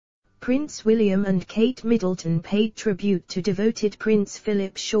Prince William and Kate Middleton paid tribute to devoted Prince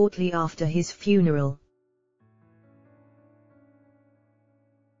Philip shortly after his funeral.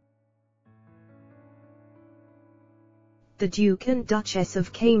 The Duke and Duchess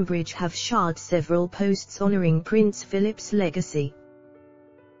of Cambridge have shared several posts honouring Prince Philip's legacy.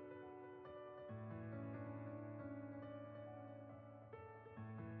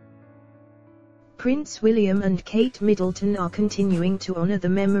 Prince William and Kate Middleton are continuing to honour the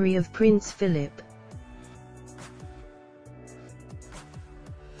memory of Prince Philip.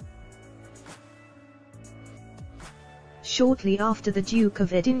 Shortly after the Duke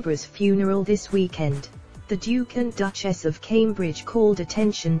of Edinburgh's funeral this weekend, the Duke and Duchess of Cambridge called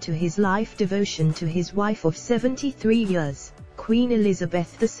attention to his life devotion to his wife of 73 years, Queen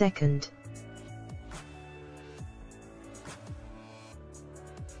Elizabeth II.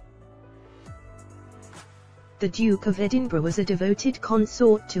 The Duke of Edinburgh was a devoted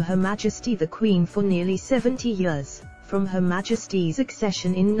consort to Her Majesty the Queen for nearly 70 years, from Her Majesty's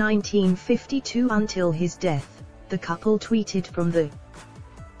accession in 1952 until his death, the couple tweeted from the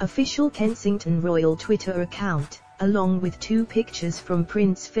official Kensington Royal Twitter account, along with 2 pictures from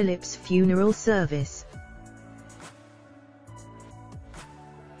Prince Philip's funeral service.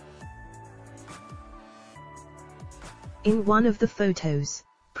 In one of the photos,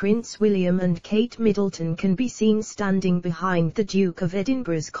 Prince William and Kate Middleton can be seen standing behind the Duke of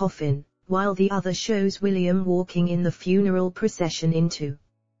Edinburgh's coffin, while the other shows William walking in the funeral procession into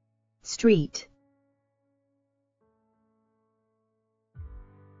Street.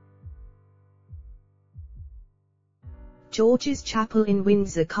 George's Chapel in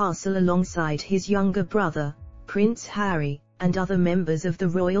Windsor Castle alongside his younger brother, Prince Harry, and other members of the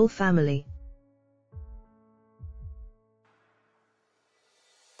royal family.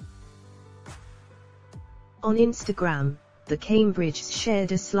 On Instagram, the Cambridges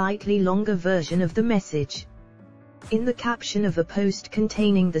shared a slightly longer version of the message. In the caption of a post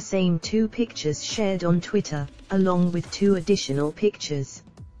containing the same 2 pictures shared on Twitter, along with 2 additional pictures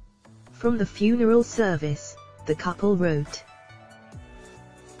from the funeral service, the couple wrote,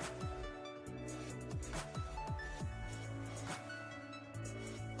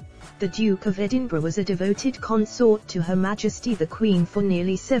 "The Duke of Edinburgh was a devoted consort to Her Majesty the Queen for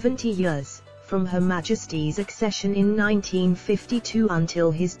nearly 70 years, from Her Majesty's accession in 1952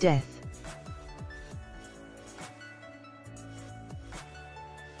 until his death.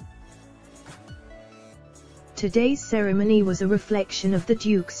 Today's ceremony was a reflection of the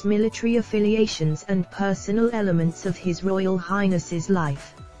Duke's military affiliations and personal elements of His Royal Highness's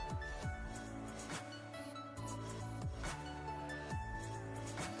life.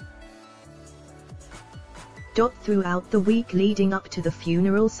 Throughout the week leading up to the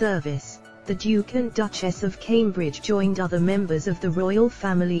funeral service, the Duke and Duchess of Cambridge joined other members of the royal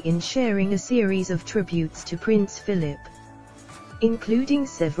family in sharing a series of tributes to Prince Philip, including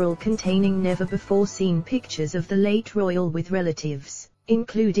several containing never-before-seen pictures of the late royal with relatives,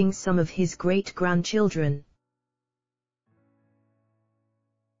 including some of his great-grandchildren.